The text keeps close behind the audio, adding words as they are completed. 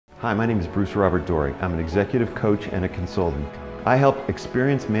Hi, my name is Robert Dorey. I'm an executive coach and a consultant. I help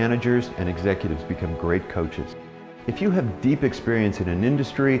experienced managers and executives become great coaches. If you have deep experience in an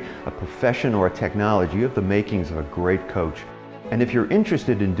industry, a profession, or a technology, you have the makings of a great coach. And if you're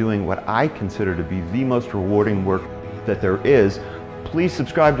interested in doing what I consider to be the most rewarding work that there is, please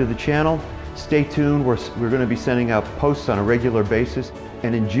subscribe to the channel. Stay tuned. We're going to be sending out posts on a regular basis.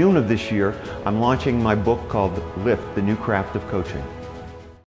 And in June of this year, I'm launching my book called Lift, The New Craft of Coaching.